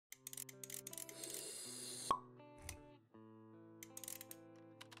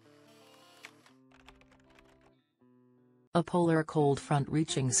A polar cold front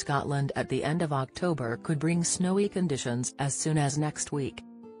reaching Scotland at the end of October could bring snowy conditions as soon as next week.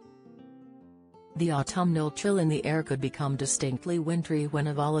 The autumnal chill in the air could become distinctly wintry when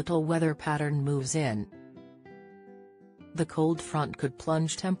a volatile weather pattern moves in. The cold front could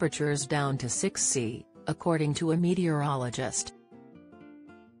plunge temperatures down to 6°C, according to a meteorologist.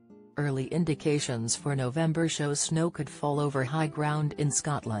 Early indications for November show snow could fall over high ground in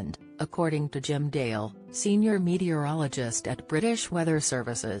Scotland, according to Jim Dale, senior meteorologist at British Weather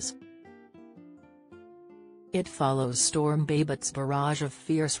Services. It follows Storm Babet's barrage of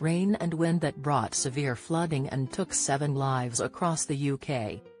fierce rain and wind that brought severe flooding and took 7 lives across the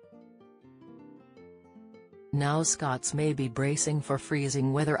UK. Now Scots may be bracing for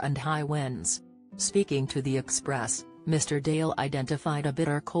freezing weather and high winds. Speaking to The Express, Mr. Dale identified a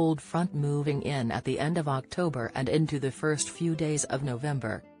bitter cold front moving in at the end of October and into the first few days of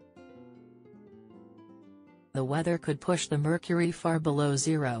November. The weather could push the mercury far below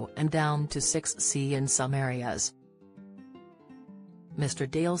zero and down to 6°C in some areas. Mr.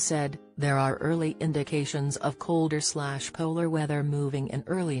 Dale said, "There are early indications of colder/polar weather moving in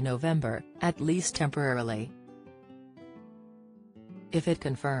early November, at least temporarily. If it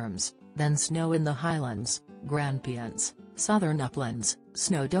confirms, then snow in the Highlands, Grampians, southern uplands,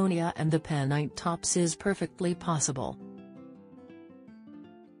 Snowdonia and the Pennine tops is perfectly possible.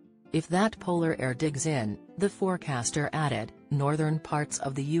 If that polar air digs in," the forecaster added, northern parts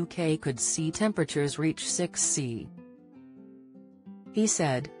of the UK could see temperatures reach 6°C. He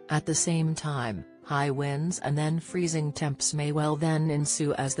said, at the same time, high winds and then freezing temps may well then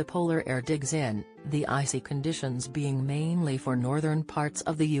ensue as the polar air digs in, the icy conditions being mainly for northern parts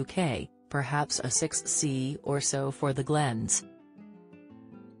of the UK, perhaps a 6°C or so for the Glens.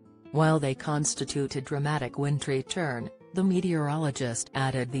 While they constitute a dramatic wintry turn, the meteorologist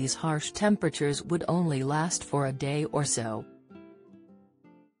added these harsh temperatures would only last for a day or so.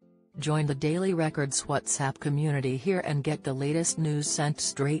 Join the Daily Records WhatsApp community here and get the latest news sent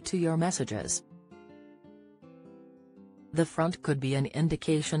straight to your messages. The front could be an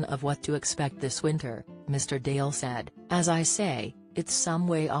indication of what to expect this winter, Mr. Dale said. "As I say, it's some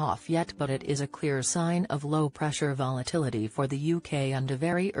way off yet, but it is a clear sign of low-pressure volatility for the UK and a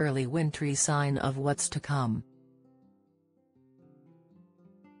very early wintry sign of what's to come."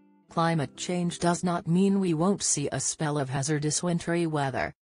 Climate change does not mean we won't see a spell of hazardous wintry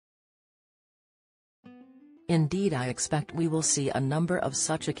weather. Indeed, I expect we will see a number of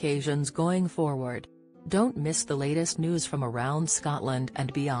such occasions going forward. Don't miss the latest news from around Scotland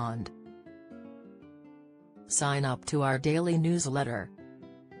and beyond. Sign up to our daily newsletter.